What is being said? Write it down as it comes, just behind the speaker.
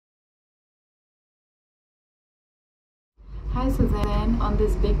Hi Suzanne, on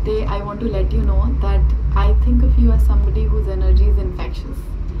this big day I want to let you know that I think of you as somebody whose energy is infectious.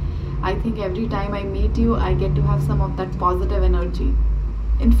 I think every time I meet you I get to have some of that positive energy.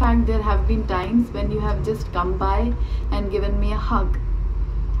 In fact, there have been times when you have just come by and given me a hug.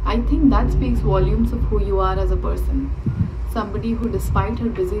 I think that speaks volumes of who you are as a person. Somebody who, despite her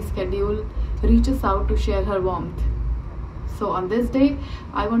busy schedule, reaches out to share her warmth. So on this day,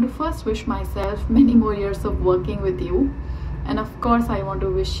 I want to first wish myself many more years of working with you. And of course, I want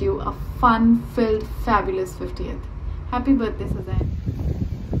to wish you a fun-filled, fabulous 50th. Happy birthday,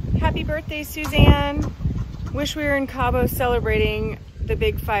 Suzanne. Happy birthday, Suzanne. Wish we were in Cabo celebrating the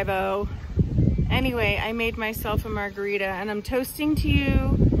big 5-0. Anyway, I made myself a margarita and I'm toasting to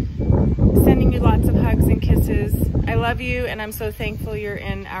you, sending you lots of hugs and kisses. I love you and I'm so thankful you're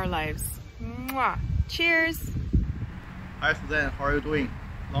in our lives. Mwah. Cheers. Hi Suzanne, how are you doing?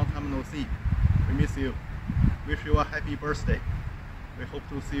 Long time no see. We miss you. Wish you a happy birthday. We hope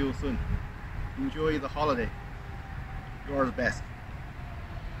to see you soon. Enjoy the holiday. You are the best.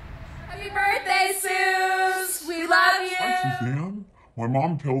 Happy birthday, Suze! We love you! Hi, Suzanne. My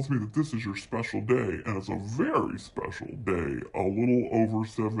mom tells me that this is your special day, and it's a very special day. A little over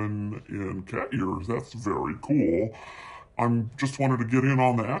 7 in cat years. That's very cool. I'm just wanted to get in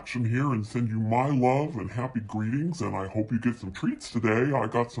on the action here and send you my love and happy greetings, and I hope you get some treats today. I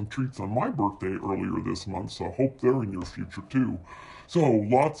got some treats on my birthday earlier this month, so I hope they're in your future too. So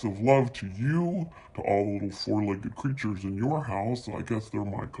lots of love to you, to all the little four-legged creatures in your house. I guess they're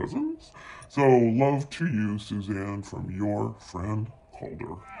my cousins. So love to you, Suzanne, from your friend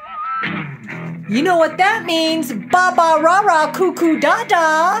Calder. You know what that means. Baba rara cuckoo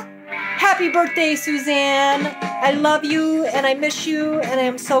dada. Happy birthday, Suzanne. I love you and I miss you and I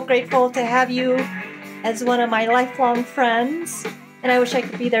am so grateful to have you as one of my lifelong friends. And I wish I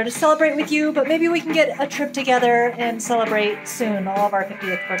could be there to celebrate with you, but maybe we can get a trip together and celebrate soon all of our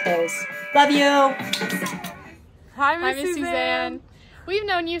 50th birthdays. Love you. Hi, Miss Suzanne. We've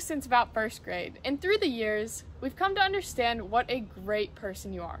known you since about first grade, and through the years, we've come to understand what a great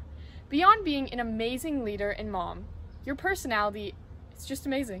person you are. Beyond being an amazing leader and mom, your personality is just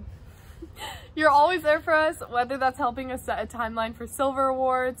amazing. You're always there for us, whether that's helping us set a timeline for Silver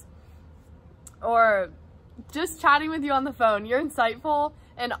Awards or just chatting with you on the phone. You're insightful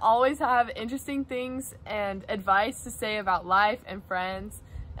and always have interesting things and advice to say about life and friends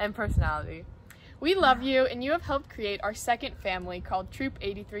and personality. We love you and you have helped create our second family called Troop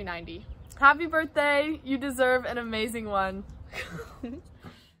 8390. Happy birthday! You deserve an amazing one.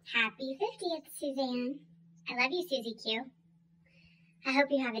 Happy 50th, Suzanne. I love you, Susie Q. I hope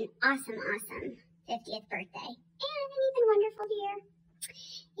you have an awesome 50th birthday and an even wonderful year.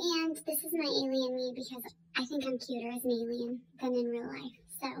 And this is my alien me because I think I'm cuter as an alien than in real life.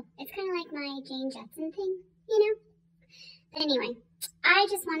 So it's kind of like my Jane Jetson thing, you know? But anyway, I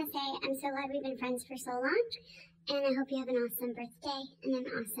just want to say I'm so glad we've been friends for so long. And I hope you have an awesome birthday and an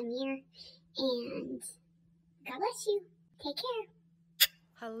awesome year. And God bless you. Take care.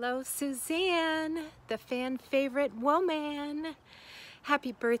 Hello, Suzanne, the fan favorite woman.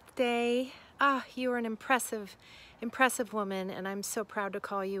 Happy birthday. Ah, you are an impressive woman, and I'm so proud to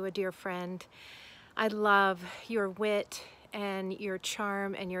call you a dear friend. I love your wit and your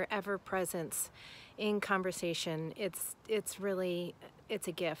charm and your ever-presence in conversation. It's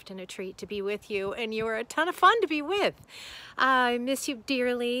a gift and a treat to be with you, and you are a ton of fun to be with. I miss you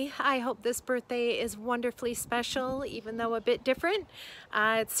dearly. I hope this birthday is wonderfully special, even though a bit different.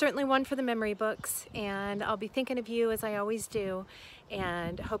 It's certainly one for the memory books, and I'll be thinking of you as I always do,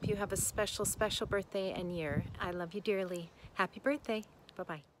 and hope you have a special, special birthday and year. I love you dearly. Happy birthday.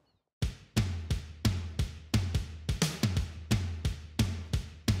 Bye-bye.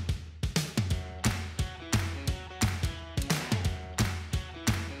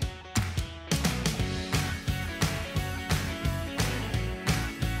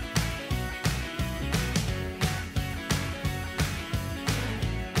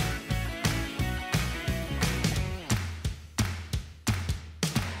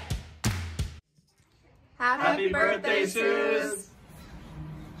 Happy birthday, Suze!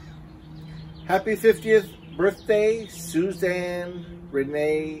 Happy 50th birthday, Suzanne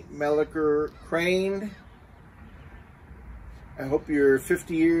Renee Melliker Crane. I hope your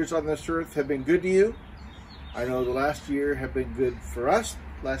 50 years on this earth have been good to you. I know the last year have been good for us.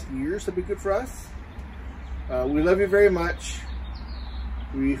 Last years have been good for us. We love you very much.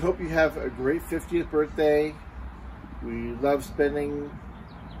 We hope you have a great 50th birthday. We love spending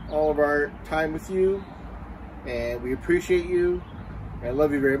all of our time with you, and we appreciate you. I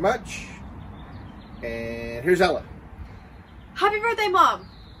love you very much. And here's Ella. Happy birthday, Mom.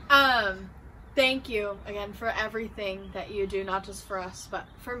 thank you again for everything that you do, not just for us, but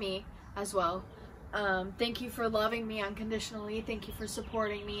for me as well. Thank you for loving me unconditionally. Thank you for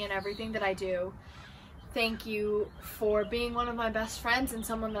supporting me in everything that I do. Thank you for being one of my best friends and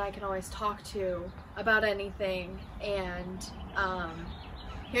someone that I can always talk to about anything. And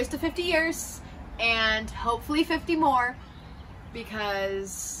here's to 50 years and hopefully 50 more,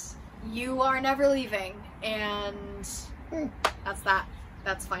 because you are never leaving. And that's that.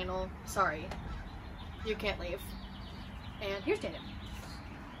 That's final. Sorry. You can't leave. And here's Daniel.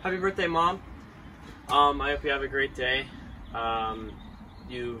 Happy birthday, Mom. I hope you have a great day.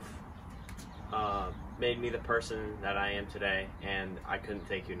 You've made me the person that I am today, and I couldn't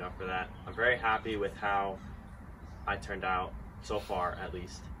thank you enough for that. I'm very happy with how I turned out, so far at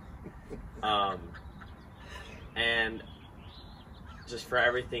least. And just for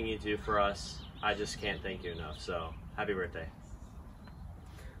everything you do for us, I just can't thank you enough. So, happy birthday.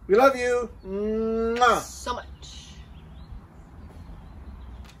 We love you. Mwah. So much.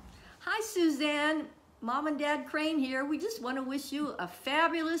 Hi, Suzanne. Mom and Dad Crane here. We just want to wish you a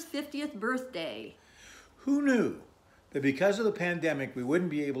fabulous 50th birthday. Who knew that because of the pandemic we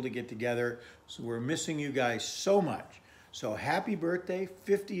wouldn't be able to get together, so we're missing you guys so much. So happy birthday,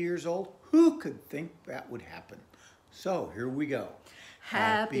 50 years old. Who could think that would happen? So here we go.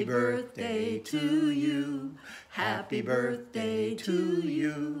 Happy birthday to you. Happy birthday to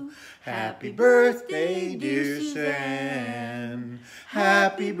you. Happy birthday, dear Suzanne.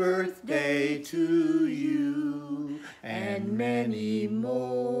 Happy birthday to you. And many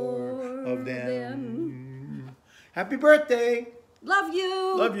more of them. Happy birthday. Love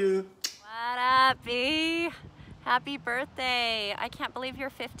you. Love you. What up, B? Happy birthday. I can't believe you're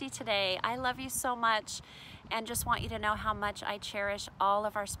 50 today. I love you so much. And just want you to know how much I cherish all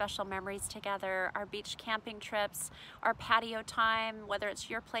of our special memories together, our beach camping trips, our patio time, whether it's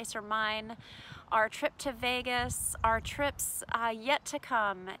your place or mine, our trip to Vegas, our trips yet to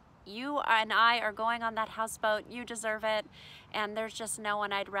come. You and I are going on that houseboat. You deserve it. And there's just no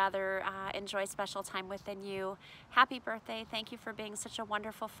one I'd rather enjoy special time with than you. Happy birthday. Thank you for being such a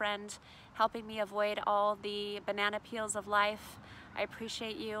wonderful friend, helping me avoid all the banana peels of life. I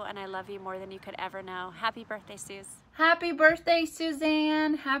appreciate you, and I love you more than you could ever know. Happy birthday, Suze. Happy birthday,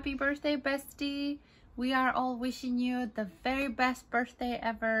 Suzanne. Happy birthday, bestie. We are all wishing you the very best birthday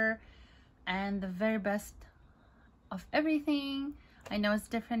ever and the very best of everything. I know it's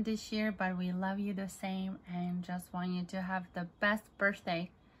different this year, but we love you the same and just want you to have the best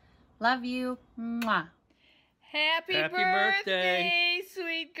birthday. Love you. Mwah. Happy birthday,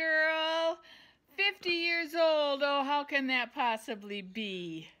 sweet girl. 50 years old. Oh, how can that possibly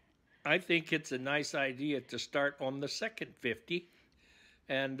be? I think it's a nice idea to start on the second 50,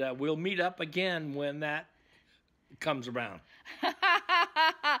 and we'll meet up again when that comes around.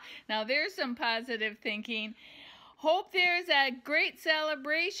 Now, there's some positive thinking. Hope there's a great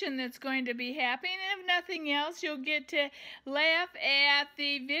celebration that's going to be happening. And if nothing else, you'll get to laugh at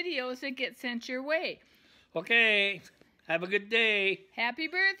the videos that get sent your way. Okay. Have a good day. Happy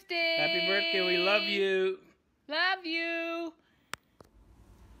birthday. Happy birthday. We love you. Love you.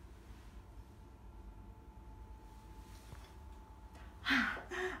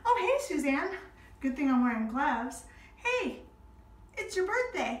 Oh, hey, Suzanne. Good thing I'm wearing gloves. Hey, it's your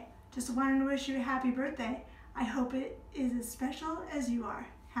birthday. Just wanted to wish you a happy birthday. I hope it is as special as you are.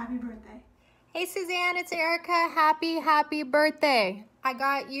 Happy birthday. Hey Suzanne, it's Erica. Happy birthday. I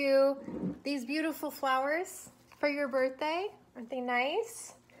got you these beautiful flowers for your birthday. Aren't they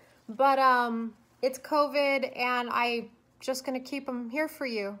nice? But it's COVID and I'm just gonna keep them here for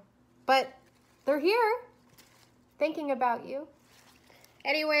you. But they're here, thinking about you.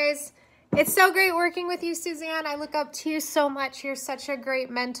 Anyways, it's so great working with you, Suzanne. I look up to you so much. You're such a great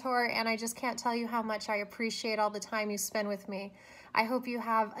mentor, and I just can't tell you how much I appreciate all the time you spend with me. I hope you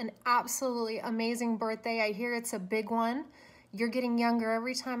have an absolutely amazing birthday. I hear it's a big one. You're getting younger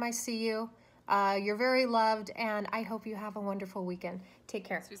every time I see you. You're very loved, and I hope you have a wonderful weekend. Take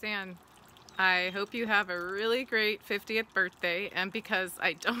care. Suzanne, I hope you have a really great 50th birthday, and because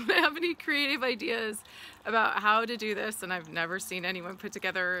I don't have any creative ideas about how to do this, and I've never seen anyone put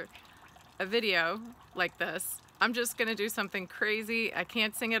together a video like this, I'm just gonna do something crazy. I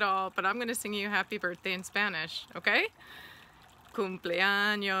can't sing it all, but I'm gonna sing you happy birthday in Spanish, okay?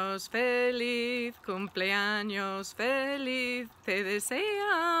 Cumpleaños feliz, cumpleaños feliz, te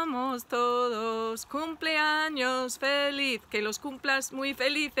deseamos todos, cumpleaños feliz, que los cumplas muy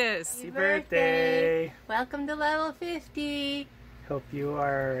felices. Happy birthday! Welcome to level 50. Hope you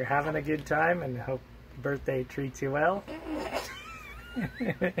are having a good time and hope birthday treats you well.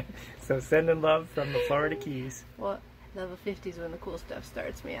 So sending love from the Florida Keys. Well, Level 50 is when the cool stuff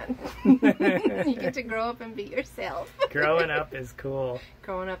starts, man. You get to grow up and be yourself. Growing up is cool.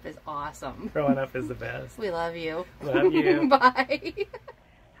 Growing up is awesome. Growing up is the best. We love you. Love you. Bye.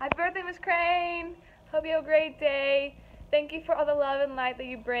 Happy birthday, Miss Crane. Hope you have a great day. Thank you for all the love and light that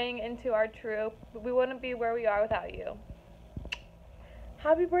you bring into our troop. We wouldn't be where we are without you.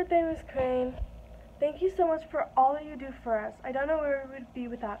 Happy birthday, Miss Crane. Thank you so much for all that you do for us. I don't know where we would be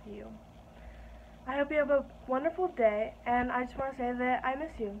without you. I hope you have a wonderful day, and I just want to say that I miss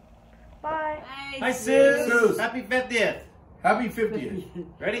you. Bye. Hi, Sus. Happy 50th. Happy 50th.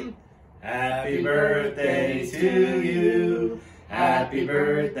 Ready? Happy birthday to you. Happy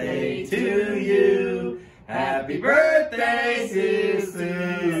birthday to you. Happy birthday,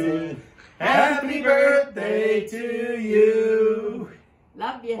 Susan. Happy birthday to you.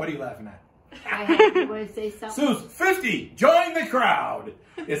 Love you. What are you laughing at? You want to say something? Sus, 50. Join the crowd.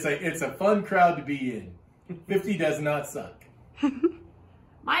 It's a fun crowd to be in. 50 does not suck.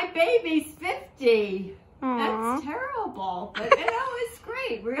 My baby's 50. That's terrible. But it's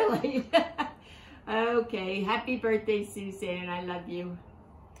great, really. Okay. Happy birthday, Suzanne. I love you.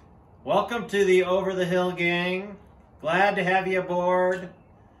 Welcome to the Over the Hill gang. Glad to have you aboard.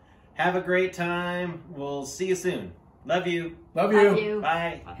 Have a great time. We'll see you soon. Love you. Love you.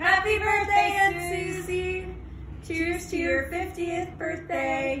 Bye. Happy birthday, Aunt Susie. Cheers to your 50th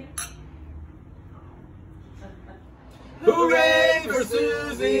birthday. Hooray for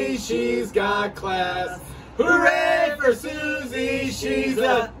Susie, she's got class. Hooray for Susie, she's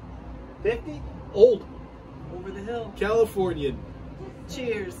a 50? Old. Over the hill. Californian.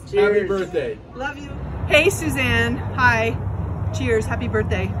 Cheers. Happy birthday. Love you. Hey, Suzanne. Hi. Cheers. Happy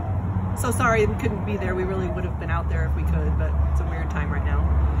birthday. So sorry we couldn't be there. We really would have been out there if we could, but it's a weird time right now.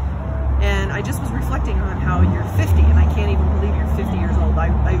 And I just was reflecting on how you're 50, and I can't even believe you're 50 years old.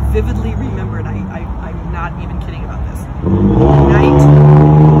 I vividly remembered, I'm not even kidding about this. The night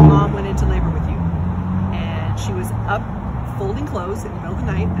Mom went into labor with you, and she was up folding clothes in the middle of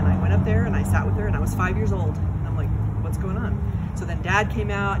the night, and I went up there and I sat with her, and I was 5 years old. And I'm like, what's going on? So then Dad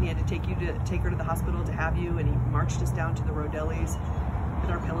came out, and he had to take her to the hospital to have you, and he marched us down to the Rodelli's with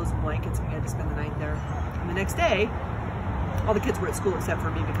our pillows and blankets, and we had to spend the night there. And the next day, all the kids were at school except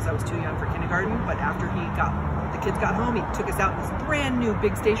for me because I was too young for kindergarten, but after the kids got home, he took us out in this brand new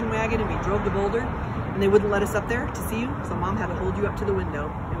big station wagon, and we drove to Boulder, and they wouldn't let us up there to see you, so Mom had to hold you up to the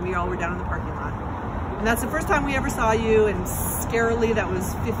window, and we all were down in the parking lot. And that's the first time we ever saw you, and scarily, that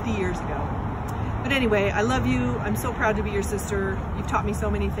was 50 years ago. But anyway, I love you. I'm so proud to be your sister. You've taught me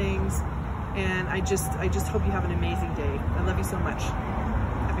so many things, and I just hope you have an amazing day. I love you so much.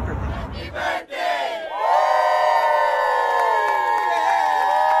 Happy birthday. Happy birthday!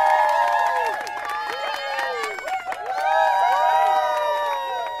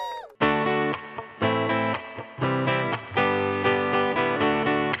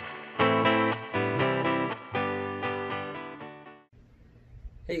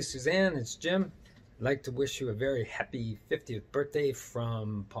 Hey Suzanne, it's Jim. I'd like to wish you a very happy 50th birthday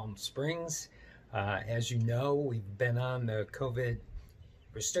from Palm Springs. As you know, we've been on the COVID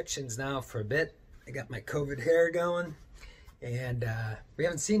restrictions now for a bit. I got my COVID hair going, and we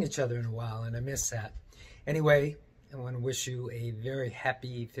haven't seen each other in a while, and I miss that. Anyway, I want to wish you a very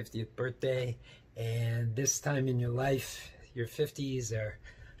happy 50th birthday, and this time in your life, your 50s are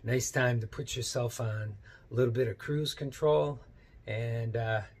a nice time to put yourself on a little bit of cruise control and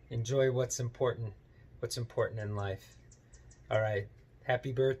enjoy what's important in life. All right,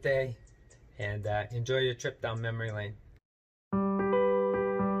 happy birthday, and enjoy your trip down memory lane.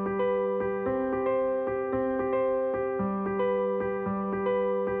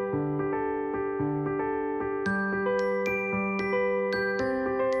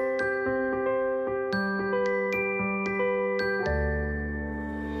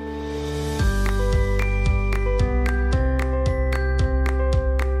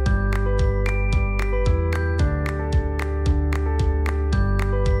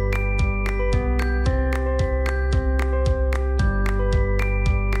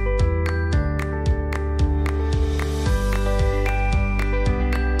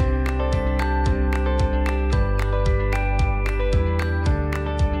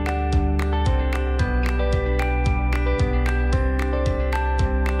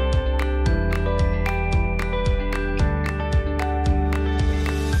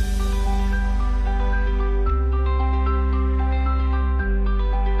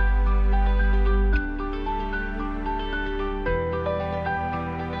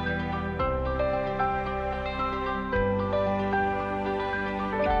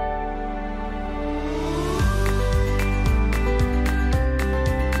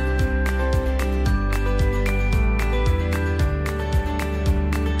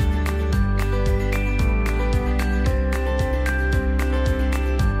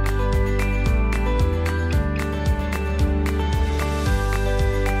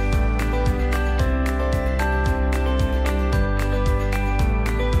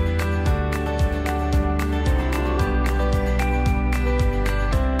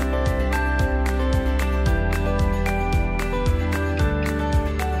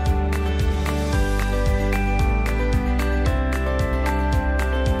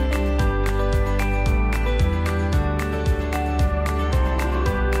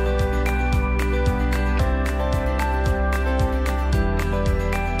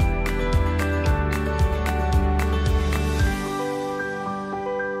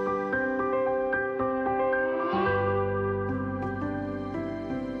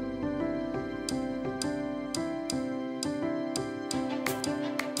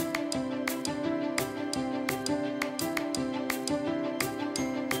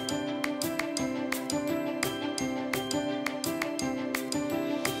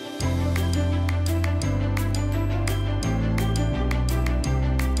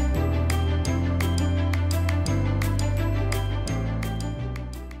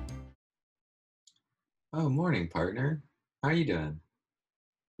 Oh, morning, partner. How you doing?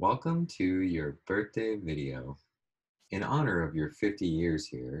 Welcome to your birthday video. In honor of your 50 years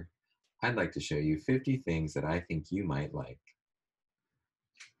here, I'd like to show you 50 things that I think you might like.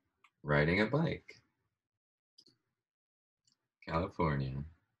 Riding a bike. California.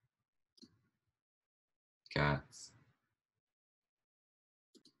 Cats.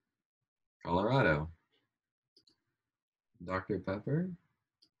 Colorado. Dr. Pepper.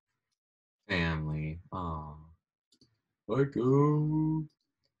 Family. Aww. Psycho.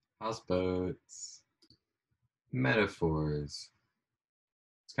 Houseboats. Metaphors.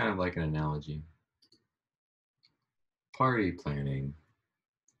 It's kind of like an analogy. Party planning.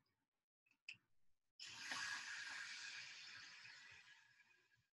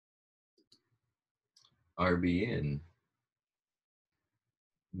 RBN.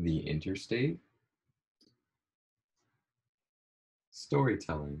 The interstate.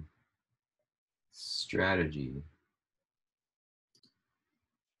 Storytelling. Strategy.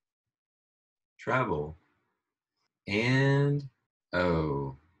 Travel. And,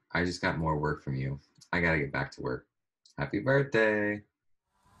 oh, I just got more work from you. I gotta get back to work. Happy birthday.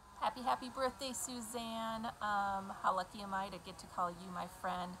 Happy birthday, Suzanne. How lucky am I to get to call you my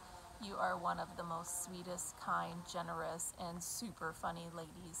friend. You are one of the most sweetest, kind, generous, and super funny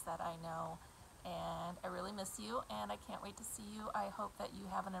ladies that I know. And I really miss you, and I can't wait to see you. I hope that you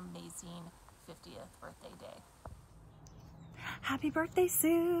have an amazing 50th birthday day. Happy birthday,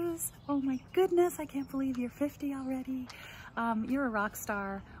 Suze. Oh my goodness, I can't believe you're 50 already. You're a rock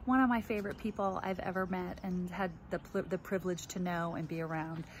star, one of my favorite people I've ever met and had the privilege to know and be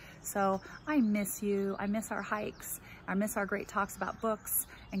around. So I miss you. I miss our hikes. I miss our great talks about books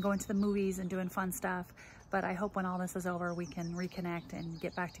and going to the movies and doing fun stuff. But I hope when all this is over, we can reconnect and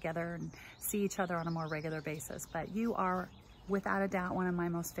get back together and see each other on a more regular basis. But you are, without a doubt, one of my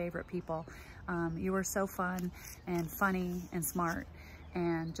most favorite people. You are so fun and funny and smart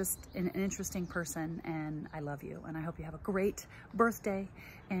and just an interesting person, and I love you, and I hope you have a great birthday,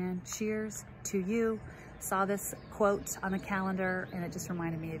 and cheers to you. Saw this quote on the calendar and it just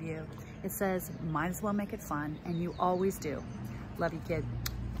reminded me of you. It says, might as well make it fun, and you always do. Love you, kid.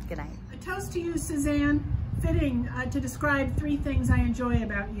 Good night. A toast to you, Suzanne. Fitting to describe 3 things I enjoy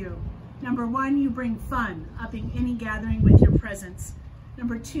about you. Number 1, you bring fun, upping any gathering with your presence.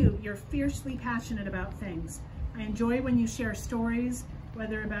 Number 2, you're fiercely passionate about things. I enjoy when you share stories,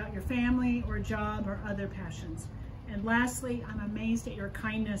 whether about your family or job or other passions. And lastly, I'm amazed at your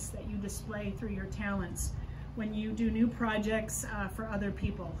kindness that you display through your talents when you do new projects for other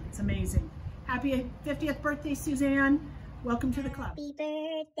people. It's amazing. Happy 50th birthday, Suzanne. Welcome to the club. Happy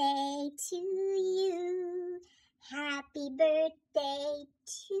birthday to you. Happy birthday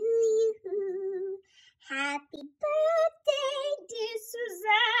to you. Happy birthday, dear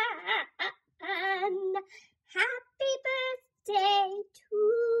Suzanne. Happy birthday to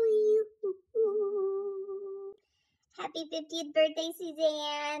you. Happy 50th birthday,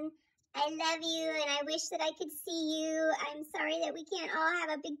 Suzanne. I love you and I wish that I could see you. I'm sorry that we can't all have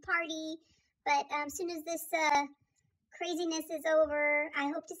a big party, but as soon as this craziness is over, I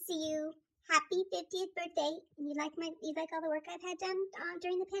hope to see you. Happy 50th birthday. You like all the work I've had done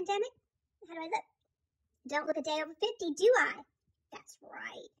during the pandemic? How do I look? Don't look a day over 50, do I? That's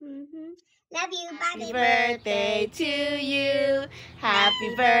right. Love you. Bye, baby. Happy birthday to you.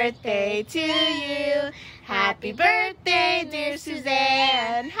 Happy birthday to you. Happy birthday, dear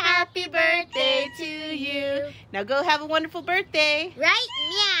Suzanne. Happy birthday to you. Now go have a wonderful birthday. Right?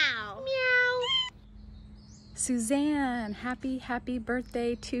 Meow. Meow. Suzanne, happy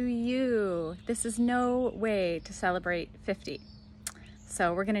birthday to you. This is no way to celebrate 50.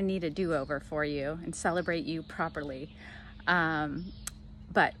 So we're gonna need a do-over for you and celebrate you properly.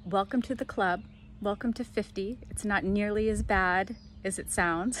 But welcome to the club. Welcome to 50. It's not nearly as bad as it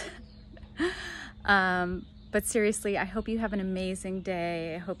sounds. But seriously, I hope you have an amazing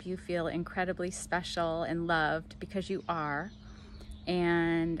day. I hope you feel incredibly special and loved, because you are.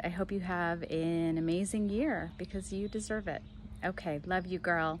 And I hope you have an amazing year, because you deserve it. Okay, love you,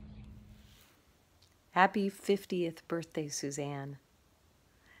 girl. Happy 50th birthday, Suzanne.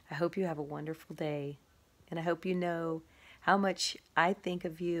 I hope you have a wonderful day, and I hope you know how much I think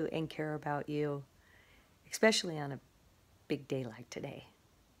of you and care about you, especially on a big day like today.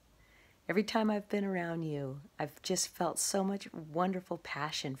 Every time I've been around you, I've just felt so much wonderful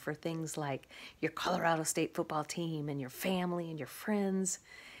passion for things like your Colorado State football team and your family and your friends.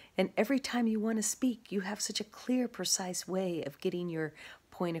 And every time you want to speak, you have such a clear, precise way of getting your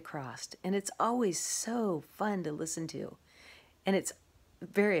point across. And it's always so fun to listen to. And it's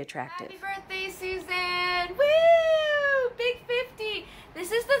very attractive. Happy birthday, Suzanne. Woo! Big 50.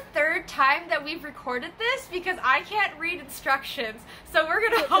 This is the 3rd time time that we've recorded this because I can't read instructions. So we're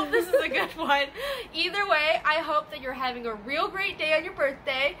gonna hope this is a good one. Either way, I hope that you're having a real great day on your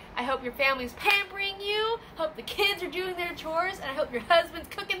birthday. I hope your family's pampering you. Hope the kids are doing their chores, and I hope your husband's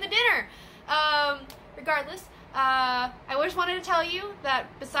cooking the dinner. Regardless, I just wanted to tell you that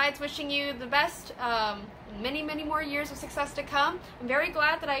besides wishing you the best, many, many more years of success to come. I'm very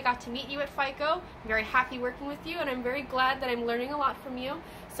glad that I got to meet you at FICO. I'm very happy working with you, and I'm very glad that I'm learning a lot from you.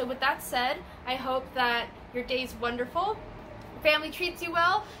 So with that said, I hope that your day's wonderful, your family treats you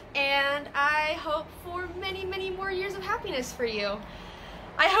well, and I hope for many, many more years of happiness for you.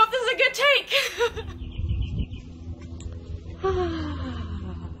 I hope this is a good take.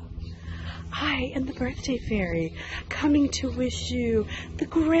 I am the birthday fairy, coming to wish you the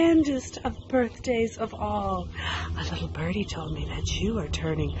grandest of birthdays of all. A little birdie told me that you are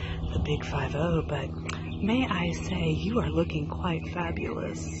turning the big 50, but may I say you are looking quite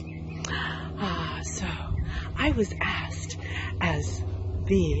fabulous. So I was asked as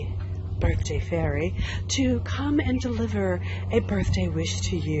the birthday fairy to come and deliver a birthday wish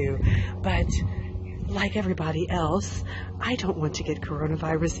to you, but like everybody else, I don't want to get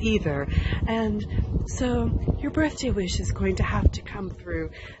coronavirus either. And so your birthday wish is going to have to come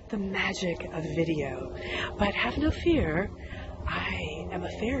through the magic of video. But have no fear, I am a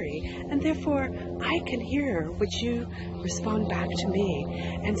fairy, and therefore I can hear what you respond back to me.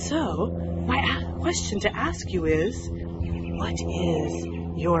 And so my question to ask you is, what is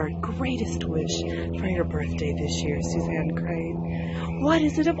your greatest wish for your birthday this year, Suzanne Crane? What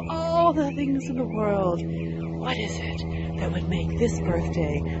is it of all the things in the world? What is it that would make this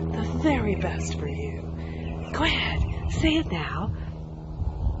birthday the very best for you? Go ahead, say it now.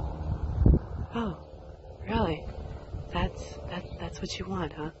 Oh, really? That's what you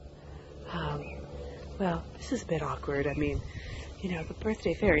want, huh? Well, this is a bit awkward. I mean, you know, the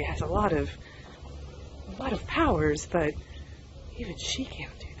birthday fairy has a lot of powers, but even she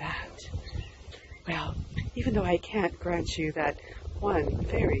can't do that. Well, even though I can't grant you that one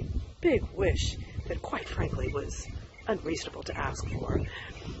very big wish that quite frankly was unreasonable to ask for,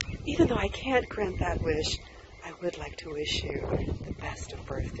 even though I can't grant that wish, I would like to wish you the best of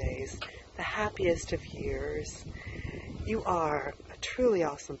birthdays, the happiest of years. You are a truly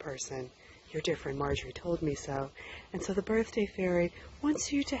awesome person. Your dear friend Marjorie told me so. And so the birthday fairy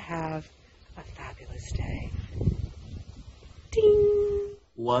wants you to have a fabulous day. Ding!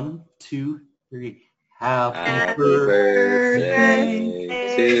 1, 2, 3. Happy birthday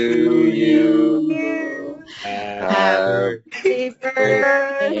to you. Happy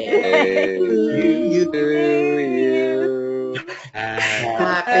birthday to you.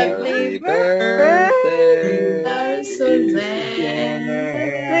 Happy birthday, Suzanne.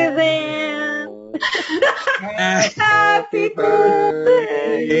 Happy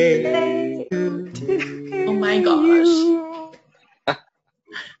birthday to you. Oh my gosh.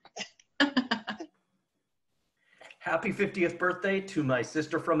 Happy 50th birthday to my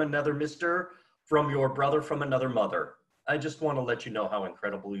sister from another mister, from your brother from another mother. I just want to let you know how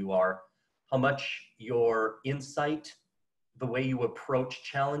incredible you are, how much your insight, the way you approach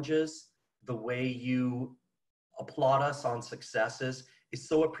challenges, the way you applaud us on successes is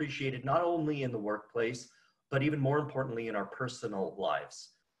so appreciated, not only in the workplace, but even more importantly in our personal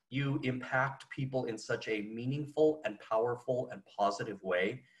lives. You impact people in such a meaningful and powerful and positive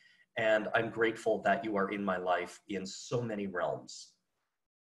way. And I'm grateful that you are in my life in so many realms.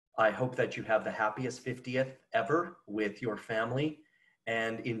 I hope that you have the happiest 50th ever with your family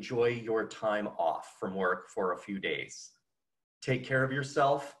and enjoy your time off from work for a few days. Take care of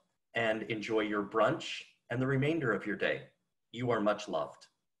yourself and enjoy your brunch and the remainder of your day. You are much loved.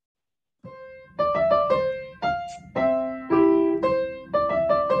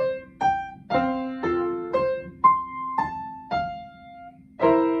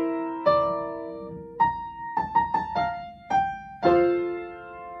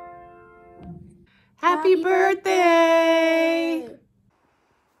 Happy birthday!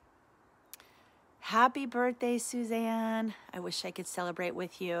 Happy birthday, Suzanne. I wish I could celebrate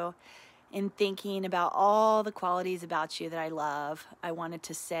with you. In thinking about all the qualities about you that I love, I wanted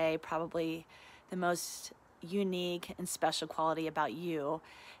to say probably the most unique and special quality about you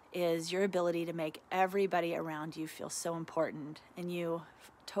is your ability to make everybody around you feel so important, and you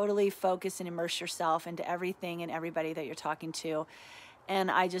totally focus and immerse yourself into everything and everybody that you're talking to.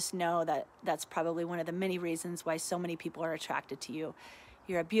 And I just know that that's probably one of the many reasons why so many people are attracted to you.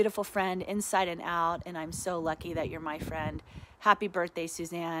 You're a beautiful friend inside and out, and I'm so lucky that you're my friend. Happy birthday,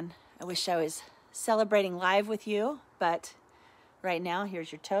 Suzanne. I wish I was celebrating live with you, but right now,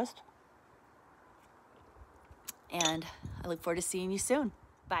 here's your toast. And I look forward to seeing you soon.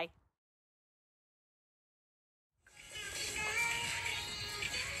 Bye.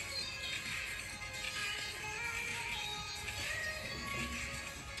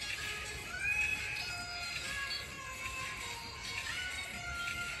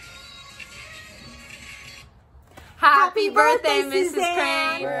 Happy birthday, Mrs.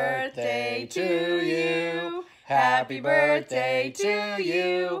 Crane. Birthday to you. Happy birthday to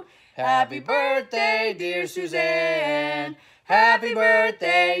you. Happy birthday, dear Suzanne. Happy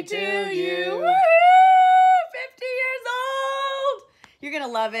birthday to you. Woo! 50 years old! You're gonna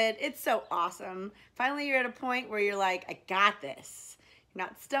love it. It's so awesome. Finally, you're at a point where you're like, I got this. You're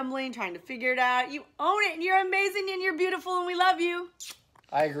not stumbling, trying to figure it out. You own it, and you're amazing, and you're beautiful, and we love you.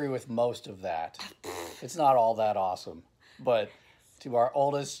 I agree with most of that. It's not all that awesome. But to our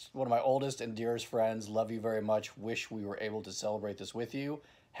oldest, one of my oldest and dearest friends, love you very much. Wish we were able to celebrate this with you.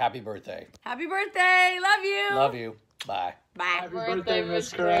 Happy birthday. Happy birthday. Love you. Love you. Bye. Bye. Happy birthday,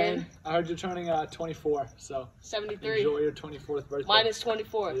 Miss Crane. I heard you're turning 24, so 73. enjoy your 24th birthday. Mine is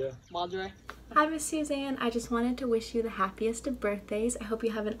 24. Yeah. Madre. Hi, Miss Suzanne. I just wanted to wish you the happiest of birthdays. I hope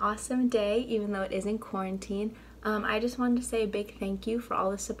you have an awesome day, even though it is in quarantine. I just wanted to say a big thank you for all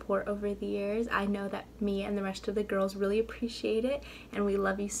the support over the years. I know that me and the rest of the girls really appreciate it, and we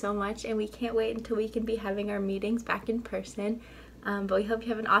love you so much, and we can't wait until we can be having our meetings back in person. But we hope you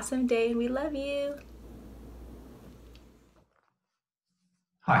have an awesome day, and we love you.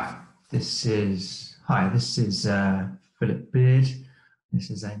 Hi, this is Philip Beard. This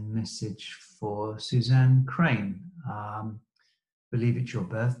is a message for Suzanne Crane. Believe it's your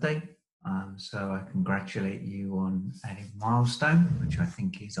birthday, so I congratulate you on a milestone, which I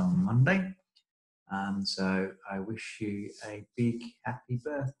think is on Monday. So I wish you a big happy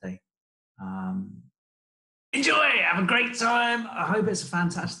birthday. Enjoy, have a great time. I hope it's a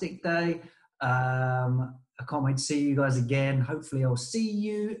fantastic day. I can't wait to see you guys again. Hopefully I'll see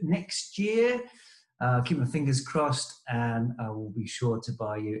you next year. Keep my fingers crossed, and I will be sure to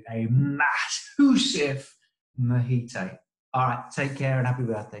buy you a massive mojito. All right, take care and happy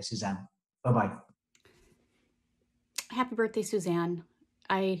birthday, Suzanne. Bye-bye. Happy birthday, Suzanne.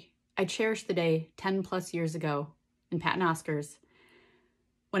 I cherish the day 10 plus years ago in Patton Oscars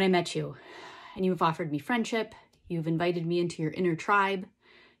when I met you, and you've offered me friendship. You've invited me into your inner tribe.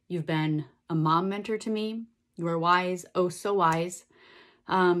 You've been a mom mentor to me. You are wise, oh so wise.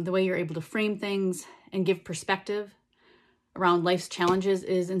 The way you're able to frame things and give perspective around life's challenges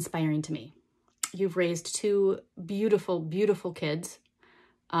is inspiring to me. You've raised two beautiful, beautiful kids,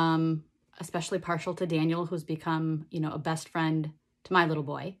 especially partial to Daniel, who's become, a best friend to my little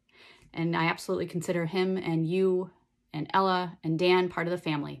boy. And I absolutely consider him and you and Ella and Dan part of the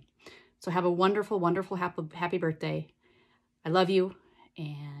family. So have a wonderful, wonderful, happy birthday. I love you,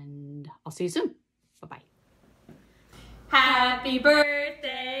 and I'll see you soon. Bye-bye. Happy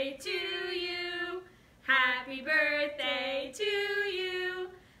birthday to you. Happy birthday to you.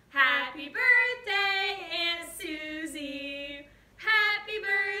 Happy birthday, Aunt Susie. Happy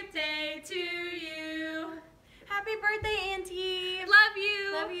birthday to you. Happy birthday, Auntie. Love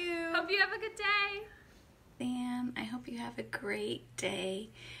you. Love you. Hope you have a good day. Sam, I hope you have a great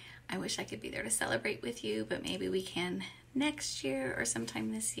day. I wish I could be there to celebrate with you, but maybe we can next year or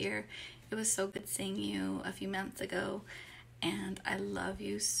sometime this year. It was so good seeing you a few months ago, and I love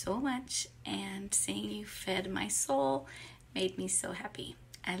you so much, and seeing you fed my soul made me so happy.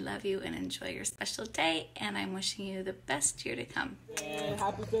 I love you and enjoy your special day, and I'm wishing you the best year to come. Yeah,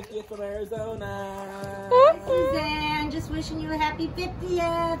 happy 50th from Arizona. Suzanne, just wishing you a happy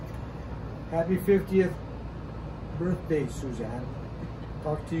 50th. Happy 50th birthday, Suzanne.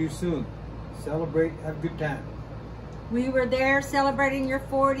 Talk to you soon. Celebrate, have a good time. We were there celebrating your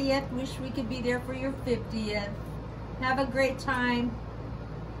 40th. Wish we could be there for your 50th. Have a great time.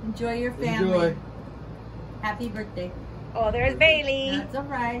 Enjoy your family. Enjoy. Happy birthday. Oh, there's Bailey. That's all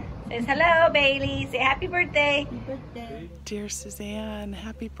right. Says hello, Bailey. Say happy birthday. Happy birthday. Dear Suzanne,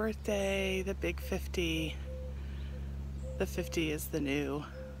 happy birthday, the big 50. The 50 is the new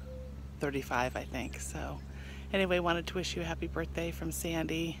 35, I think. So anyway, wanted to wish you a happy birthday from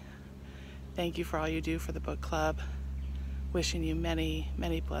Sandy. Thank you for all you do for the book club. Wishing you many,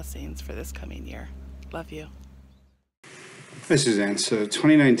 many blessings for this coming year. Love you. Hi, Suzanne. So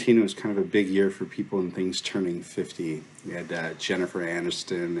 2019 was kind of a big year for people and things turning 50. We had Jennifer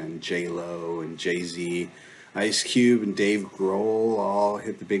Aniston and J-Lo and Jay-Z, Ice Cube and Dave Grohl all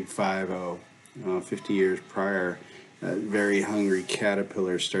hit the big 50. 50 years prior, very hungry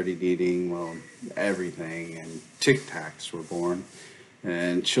caterpillars started eating, well, everything, and Tic Tacs were born.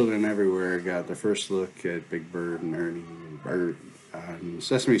 And children everywhere got their first look at Big Bird and Ernie and Bert on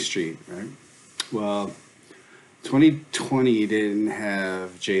Sesame Street, right? Well, 2020 didn't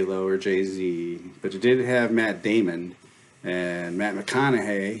have J-Lo or Jay-Z, but it did have Matt Damon and Matt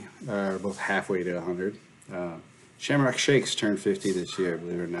McConaughey, are both halfway to 100. Shamrock Shakes turned 50 this year,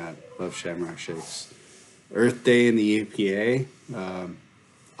 believe it or not. Love Shamrock Shakes. Earth Day in the EPA,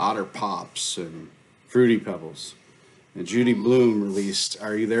 Otter Pops and Fruity Pebbles. And Judy Blume released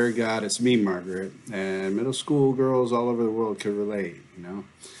Are You There, God? It's Me, Margaret. And middle school girls all over the world could relate, you know.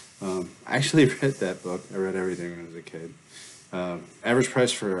 I actually read that book. I read everything when I was a kid. Average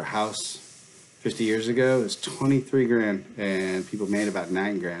price for a house 50 years ago is 23 grand, and people made about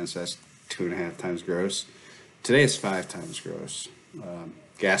 9 grand, so that's 2.5 times gross. Today it's 5 times gross.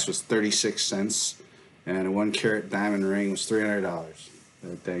 Gas was 36 cents, and a 1 carat diamond ring was $300.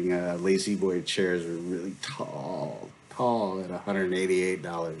 That thing, Lazy Boy chairs are really tall at $188.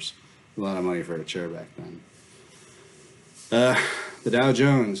 A lot of money for a chair back then. The Dow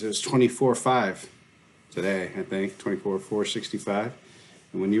Jones, it was 24.5 today, I think, 24,465.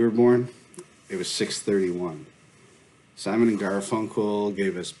 And when you were born, it was 631. Simon and Garfunkel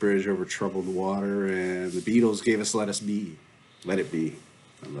gave us Bridge Over Troubled Water, and the Beatles gave us Let Us Be. Let It Be,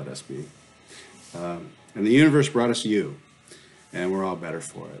 and Let Us Be. And the universe brought us you, and we're all better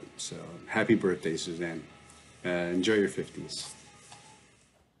for it. So happy birthday, Suzanne. Enjoy your 50s.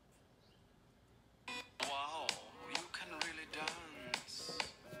 Wow, you can really dance.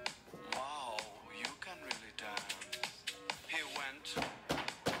 Wow, you can really dance. He went.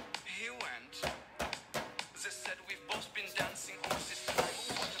 They said we've both been dancing all this time.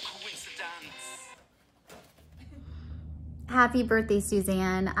 What a coincidence. Happy birthday,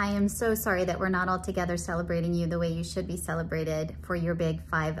 Suzanne. I am so sorry that we're not all together celebrating you the way you should be celebrated for your big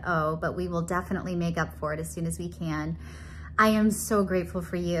 5-0, but we will definitely make up for it as soon as we can. I am so grateful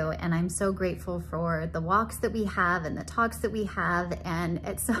for you, and I'm so grateful for the walks that we have and the talks that we have, and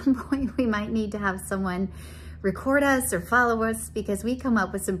at some point we might need to have someone record us or follow us, because we come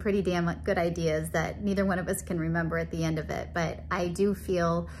up with some pretty damn good ideas that neither one of us can remember at the end of it. But I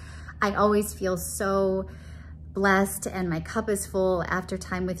always feel so blessed, and my cup is full after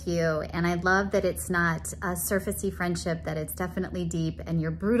time with you. And I love that it's not a surfacey friendship, that it's definitely deep, and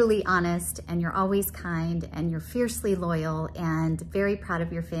you're brutally honest, and you're always kind, and you're fiercely loyal, and very proud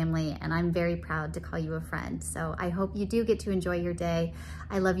of your family. And I'm very proud to call you a friend. So I hope you do get to enjoy your day.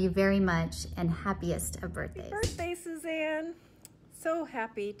 I love you very much, and happiest of birthdays. Happy birthday, Suzanne. So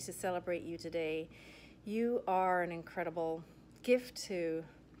happy to celebrate you today. You are an incredible gift to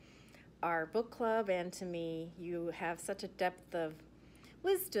our book club and to me. You have such a depth of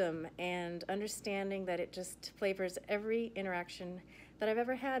wisdom and understanding that it just flavors every interaction that I've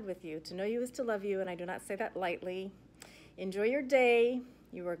ever had with you. To know you is to love you, and I do not say that lightly. Enjoy your day.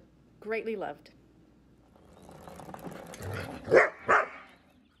 You are greatly loved.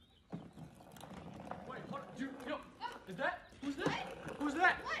 Who's that? Who's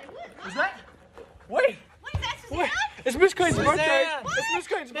that? Wait! Wait! It's Miss Crane's birthday! It's Miss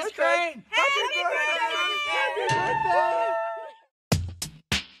Crane's birthday! Crane. Happy birthday! Happy birthday!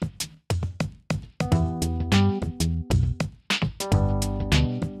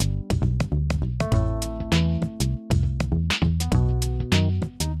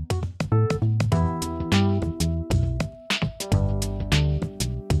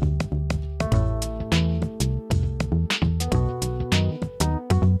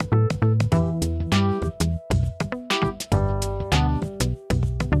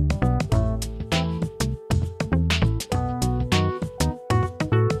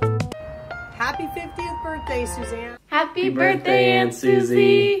 Happy 50th birthday, Suzanne. Happy birthday, Aunt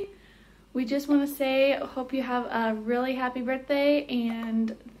Susie. We just want to say, hope you have a really happy birthday,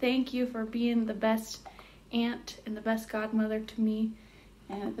 and thank you for being the best aunt and the best godmother to me,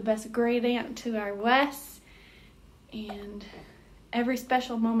 and the best great aunt to our Wes. And every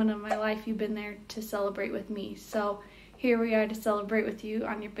special moment of my life, you've been there to celebrate with me. So here we are to celebrate with you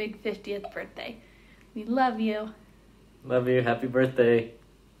on your big 50th birthday. We love you. Love you. Happy birthday.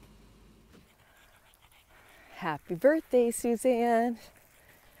 Happy birthday, Suzanne,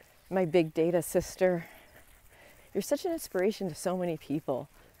 my big data sister. You're such an inspiration to so many people.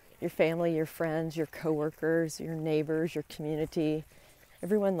 Your family, your friends, your coworkers, your neighbors, your community.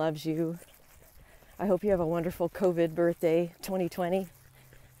 Everyone loves you. I hope you have a wonderful COVID birthday 2020. And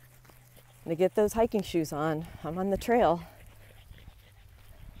to get those hiking shoes on. I'm on the trail.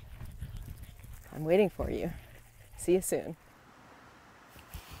 I'm waiting for you. See you soon.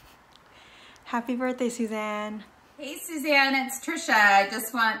 Happy birthday, Suzanne. Hey, Suzanne, it's Trisha. I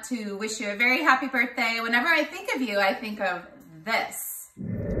just want to wish you a very happy birthday. Whenever I think of you, I think of this.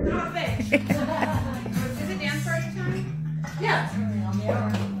 Stop it. Is it dance party time? Yeah.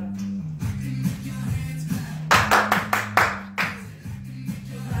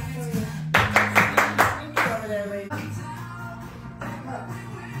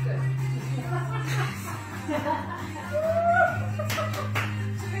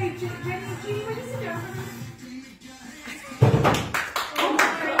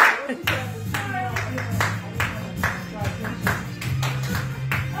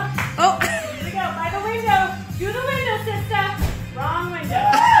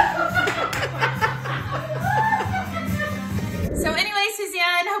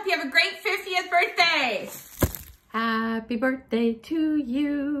 you have a great 50th birthday. Happy birthday to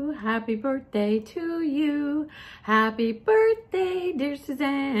you. Happy birthday to you. Happy birthday, dear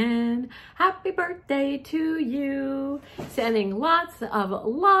Suzanne. Happy birthday to you. Sending lots of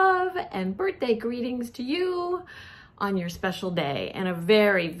love and birthday greetings to you on your special day and a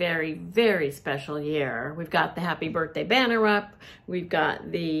very, very, very special year. We've got the happy birthday banner up. We've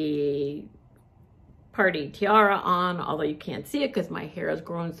got the party tiara on, although you can't see it because my hair has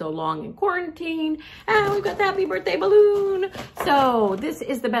grown so long in quarantine. And we've got the happy birthday balloon. So this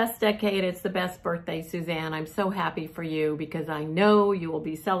is the best decade. It's the best birthday, Suzanne. I'm so happy for you because I know you will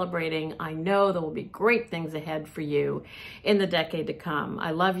be celebrating. I know there will be great things ahead for you in the decade to come.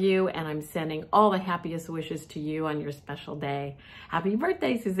 I love you and I'm sending all the happiest wishes to you on your special day. Happy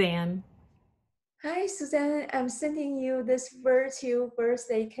birthday, Suzanne. Hi, Suzanne. I'm sending you this virtual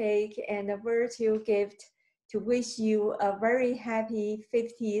birthday cake and a virtual gift to wish you a very happy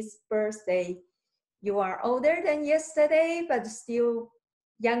 50th birthday. You are older than yesterday, but still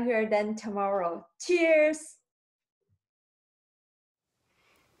younger than tomorrow. Cheers!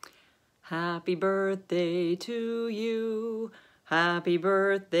 Happy birthday to you. Happy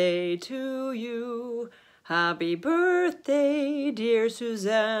birthday to you. Happy birthday, dear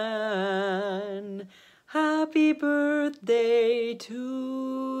Suzanne. Happy birthday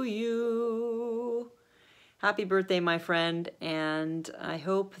to you. Happy birthday, my friend, and I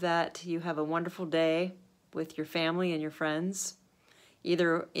hope that you have a wonderful day with your family and your friends,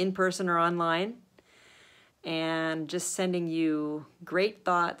 either in person or online, and just sending you great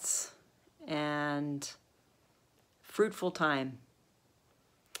thoughts and fruitful time.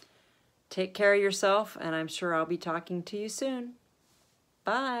 Take care of yourself, and I'm sure I'll be talking to you soon.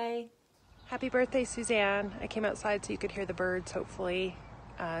 Bye. Happy birthday, Suzanne. I came outside so you could hear the birds, hopefully.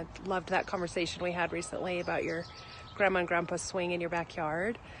 Loved that conversation we had recently about your grandma and grandpa swing in your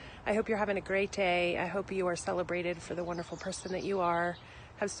backyard. I hope you're having a great day. I hope you are celebrated for the wonderful person that you are.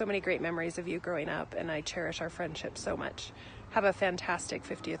 Have so many great memories of you growing up, and I cherish our friendship so much. Have a fantastic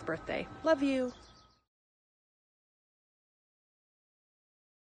 50th birthday. Love you.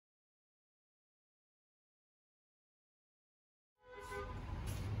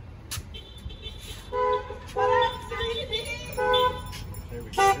 There we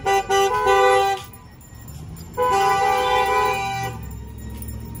go.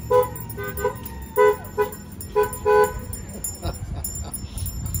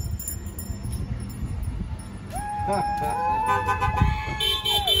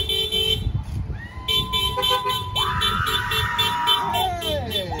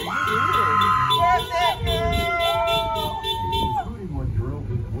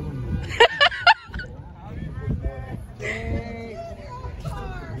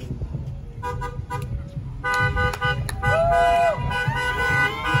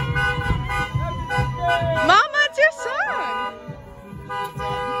 Mama, it's your song.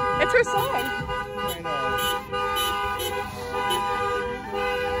 It's her song.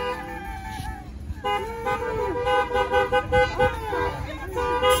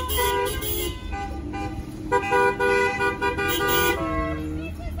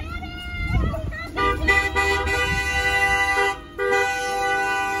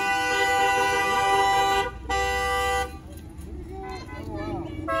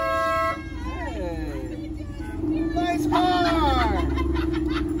 Nice car!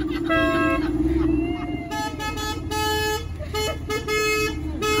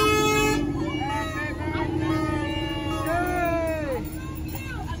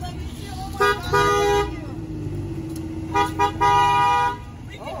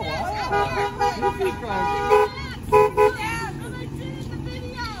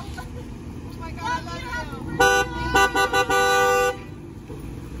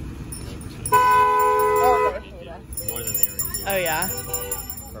 Oh yeah.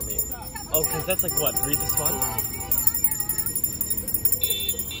 For me. Oh, because that's like what? Read this one?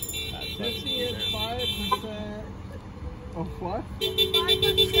 5% of what?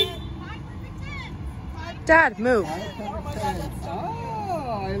 Dad, move. 5%.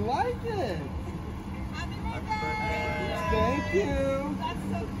 Oh, I like it. Thank you.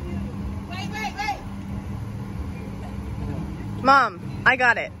 Mom, I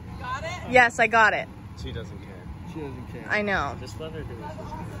got it. Got it? Yes, I got it. She doesn't care. She doesn't care. I know. Just let her do it.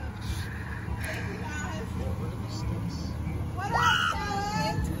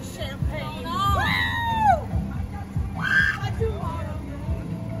 Champagne.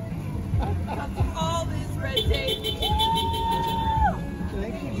 All this red tape.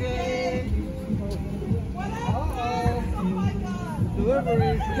 Thank you, Jay. Uh-oh.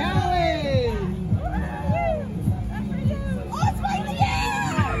 Delivery. Kelly! Oh, it's right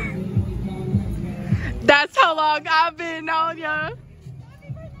there! long I've been on ya.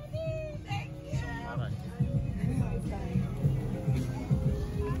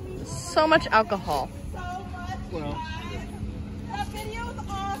 So much alcohol. Well. That video was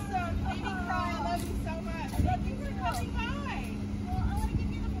awesome. Baby cry. I love you so much. Thank you for coming by. Well, I want to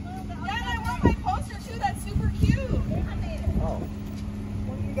give you the balloon. Yeah, and I want my poster too. That's super cute. Oh.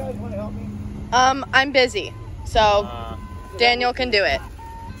 One of you guys want to help me? I'm busy, so Daniel can do it.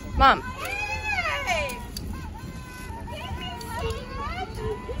 Mom. Hey.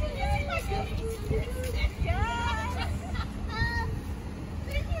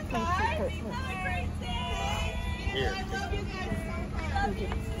 Here. I love you guys so much.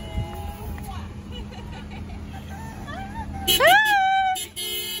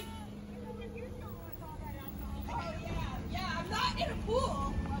 Yeah, I'm not in a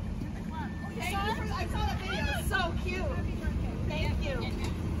pool. Thank you for, I saw that video. It's so cute. Thank you.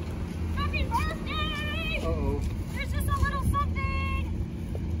 Happy birthday! Uh-oh. There's just a little something.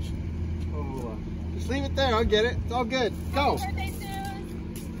 Oh, just leave it there. I'll get it. It's all good. Go. Happy birthday, Suze.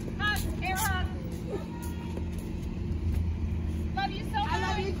 Hug, air hug. Love you so much. I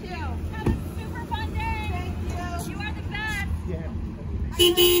love you too. Have a super fun day. Thank you. You are the best. Yeah. I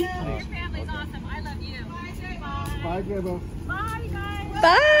love you. Your family's awesome. I love you. Bye, Jay. Bye. Bye, Gibbo. Bye, guys.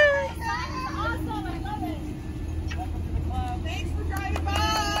 Bye. Awesome. I love it. Thanks for driving by. I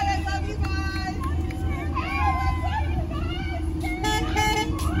love you guys.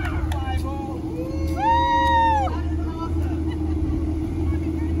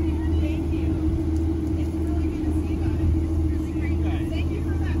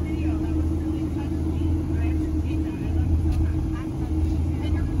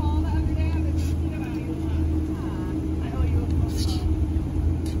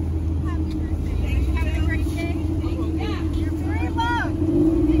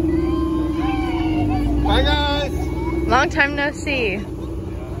 Bye, guys. Long time no see. Abby,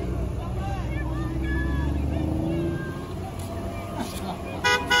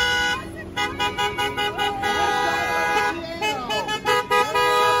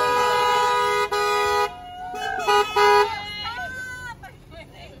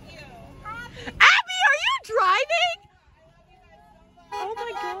 are you driving? Oh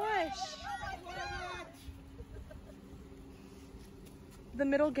my gosh. The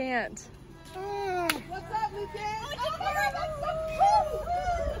middle Gant. What's up, Lucas?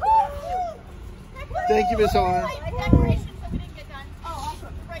 Thank you, Miss Owen. Decorations that we didn't get done. Oh,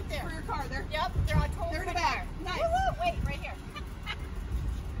 awesome. Right there. For your car. There. Yep. They're on total. They're in the back. Nice. Wait, right here.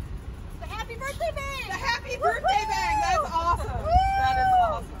 The happy birthday bag. The happy birthday bag. That's awesome. That is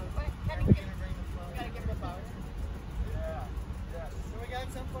awesome. Gotta give her flowers. Yeah. So we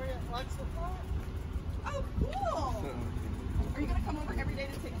got some for you. Lunch supply. Oh, cool. Are you gonna come over every day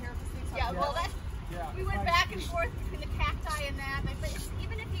to take care of this thing? Yeah. Well, that's. We went back and forth between the cacti and that, but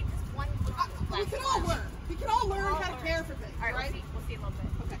even if you just one little We can all learn. We can all learn how to care for things, all right? right? We'll see in a little bit.